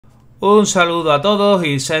Un saludo a todos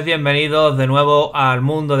y sed bienvenidos de nuevo al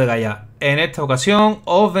mundo de Gaia. En esta ocasión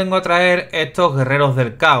os vengo a traer estos Guerreros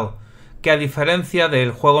del Caos, que a diferencia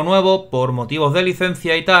del juego nuevo, por motivos de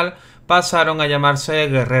licencia y tal, pasaron a llamarse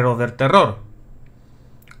Guerreros del Terror.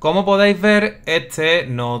 Como podéis ver, este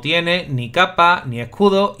no tiene ni capa ni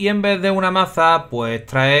escudo y en vez de una maza, pues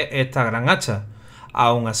trae esta gran hacha.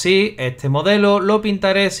 Aún así, este modelo lo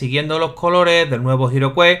pintaré siguiendo los colores del nuevo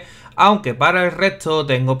HeroQuest, aunque para el resto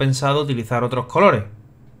tengo pensado utilizar otros colores.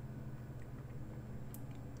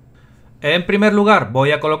 En primer lugar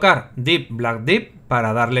voy a colocar Deep Black Deep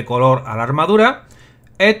para darle color a la armadura.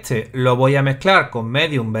 Este lo voy a mezclar con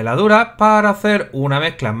Medium Veladura para hacer una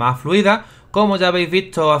mezcla más fluida, como ya habéis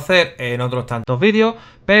visto hacer en otros tantos vídeos,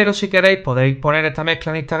 pero si queréis podéis poner esta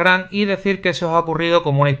mezcla en Instagram y decir que se os ha ocurrido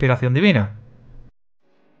como una inspiración divina.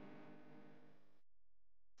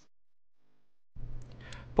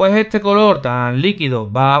 Pues este color tan líquido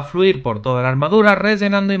va a fluir por toda la armadura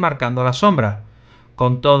rellenando y marcando las sombras.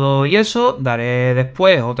 Con todo y eso daré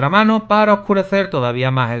después otra mano para oscurecer todavía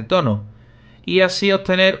más el tono y así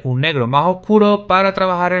obtener un negro más oscuro para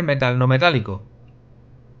trabajar el metal no metálico.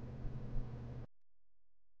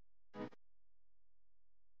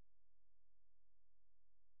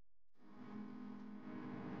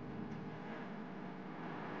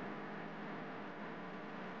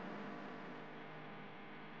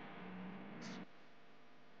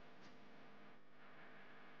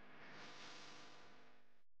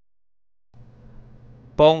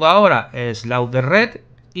 Pongo ahora el Slough de Red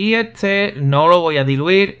y este no lo voy a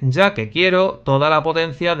diluir ya que quiero toda la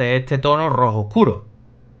potencia de este tono rojo oscuro.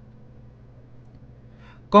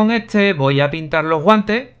 Con este voy a pintar los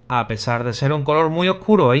guantes, a pesar de ser un color muy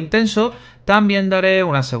oscuro e intenso, también daré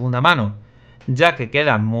una segunda mano, ya que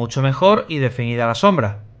queda mucho mejor y definida la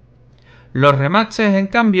sombra. Los remaches, en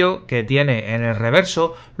cambio, que tiene en el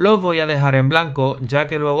reverso, los voy a dejar en blanco, ya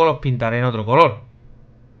que luego los pintaré en otro color.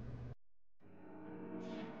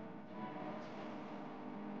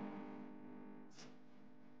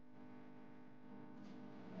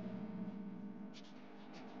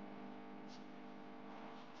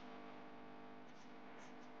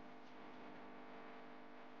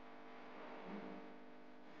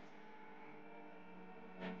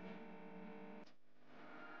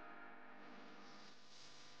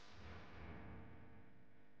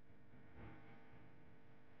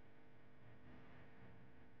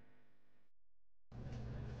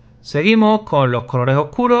 Seguimos con los colores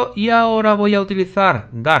oscuros y ahora voy a utilizar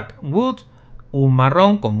Dark Wood, un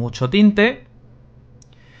marrón con mucho tinte,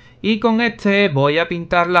 y con este voy a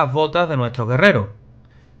pintar las botas de nuestro guerrero.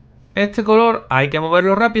 Este color hay que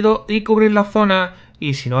moverlo rápido y cubrir la zona,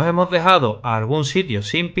 y si nos hemos dejado algún sitio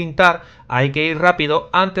sin pintar hay que ir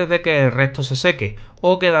rápido antes de que el resto se seque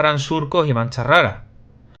o quedarán surcos y manchas raras.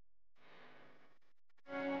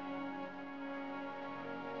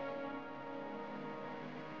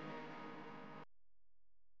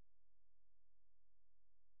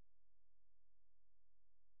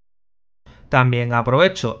 También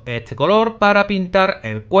aprovecho este color para pintar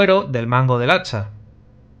el cuero del mango del hacha.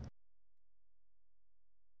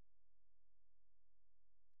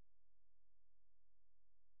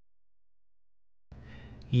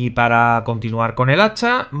 Y para continuar con el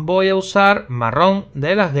hacha voy a usar marrón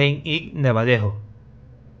de las 𝐏𝐫𝐶𝐮𝐜 de Vallejo.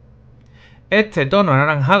 Este tono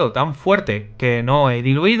anaranjado tan fuerte que no he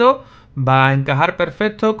diluido va a encajar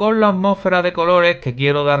perfecto con la atmósfera de colores que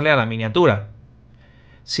quiero darle a la miniatura.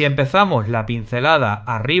 Si empezamos la pincelada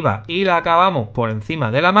arriba y la acabamos por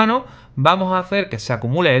encima de la mano, vamos a hacer que se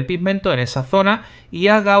acumule el pigmento en esa zona y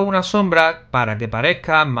haga una sombra para que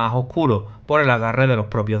parezca más oscuro por el agarre de los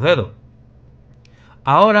propios dedos.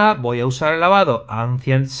 Ahora voy a usar el lavado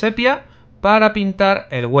Ancient Sepia para pintar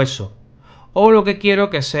el hueso, o lo que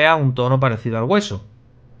quiero que sea un tono parecido al hueso.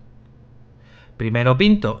 Primero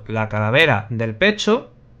pinto la calavera del pecho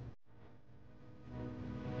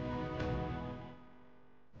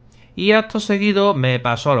y acto seguido me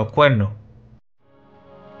paso a los cuernos.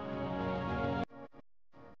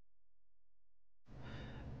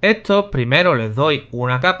 Estos primero les doy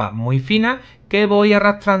una capa muy fina que voy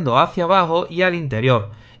arrastrando hacia abajo y al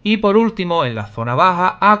interior, y por último en la zona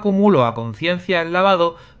baja acumulo a conciencia el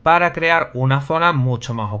lavado para crear una zona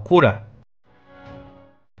mucho más oscura.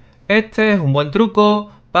 Este es un buen truco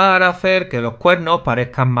para hacer que los cuernos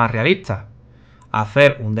parezcan más realistas.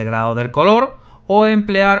 Hacer un degradado del color o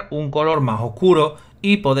emplear un color más oscuro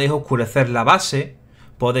y podéis oscurecer la base,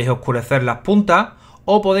 podéis oscurecer las puntas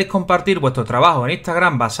o podéis compartir vuestro trabajo en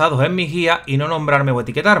Instagram basados en mis guías y no nombrarme o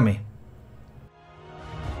etiquetarme.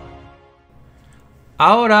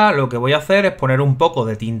 Ahora lo que voy a hacer es poner un poco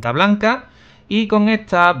de tinta blanca y con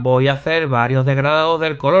esta voy a hacer varios degradados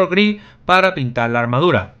del color gris para pintar la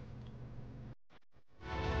armadura.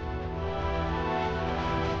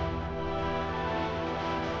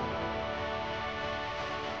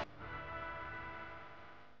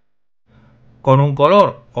 Con un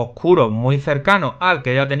color oscuro muy cercano al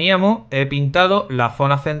que ya teníamos, he pintado la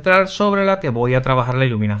zona central sobre la que voy a trabajar la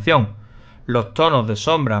iluminación. Los tonos de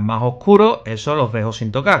sombra más oscuros, eso los dejo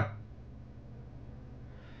sin tocar.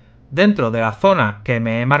 Dentro de la zona que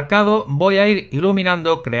me he marcado, voy a ir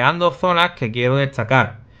iluminando creando zonas que quiero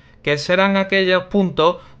destacar, que serán aquellos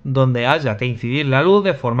puntos donde haya que incidir la luz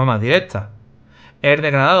de forma más directa. El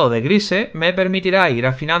degradado de grises me permitirá ir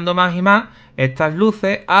afinando más y más estas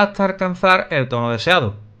luces hasta alcanzar el tono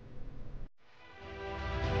deseado.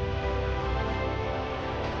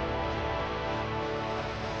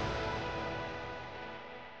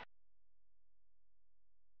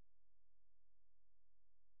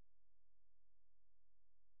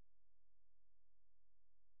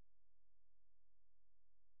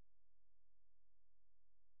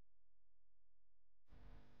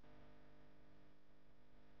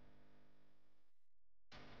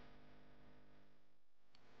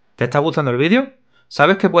 ¿Te está gustando el vídeo?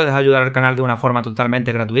 ¿Sabes que puedes ayudar al canal de una forma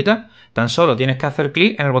totalmente gratuita? Tan solo tienes que hacer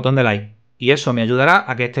clic en el botón de like, y eso me ayudará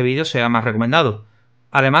a que este vídeo sea más recomendado.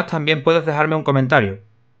 Además, también puedes dejarme un comentario.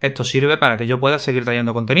 Esto sirve para que yo pueda seguir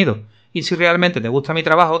trayendo contenido. Y si realmente te gusta mi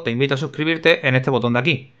trabajo, te invito a suscribirte en este botón de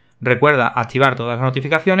aquí. Recuerda activar todas las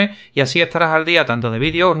notificaciones y así estarás al día tanto de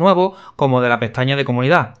vídeos nuevos como de la pestaña de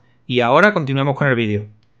comunidad. Y ahora continuemos con el vídeo.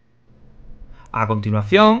 A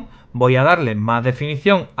continuación, voy a darle más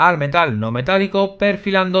definición al metal no metálico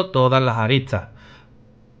perfilando todas las aristas.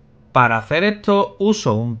 Para hacer esto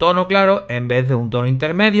uso un tono claro en vez de un tono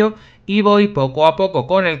intermedio y voy poco a poco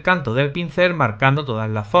con el canto del pincel marcando todas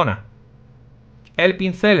las zonas. El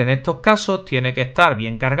pincel en estos casos tiene que estar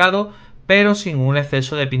bien cargado pero sin un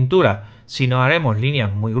exceso de pintura, si no haremos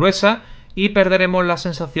líneas muy gruesas y perderemos la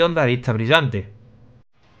sensación de arista brillante.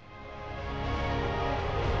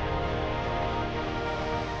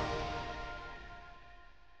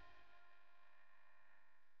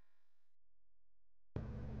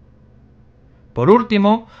 Por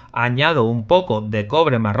último, añado un poco de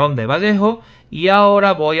cobre marrón de Vallejo y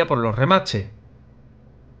ahora voy a por los remaches.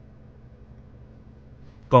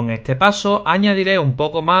 Con este paso añadiré un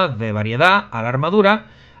poco más de variedad a la armadura,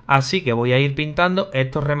 así que voy a ir pintando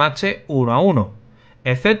estos remaches uno a uno,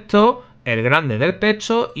 excepto el grande del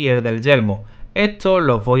pecho y el del yelmo. Estos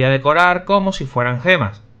los voy a decorar como si fueran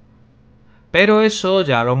gemas. Pero eso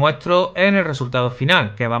ya lo muestro en el resultado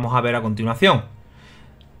final, que vamos a ver a continuación.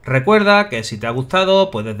 Recuerda que si te ha gustado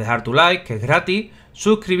puedes dejar tu like, que es gratis,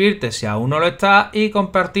 suscribirte si aún no lo estás y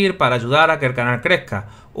compartir para ayudar a que el canal crezca.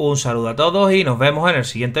 Un saludo a todos y nos vemos en el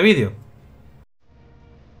siguiente vídeo.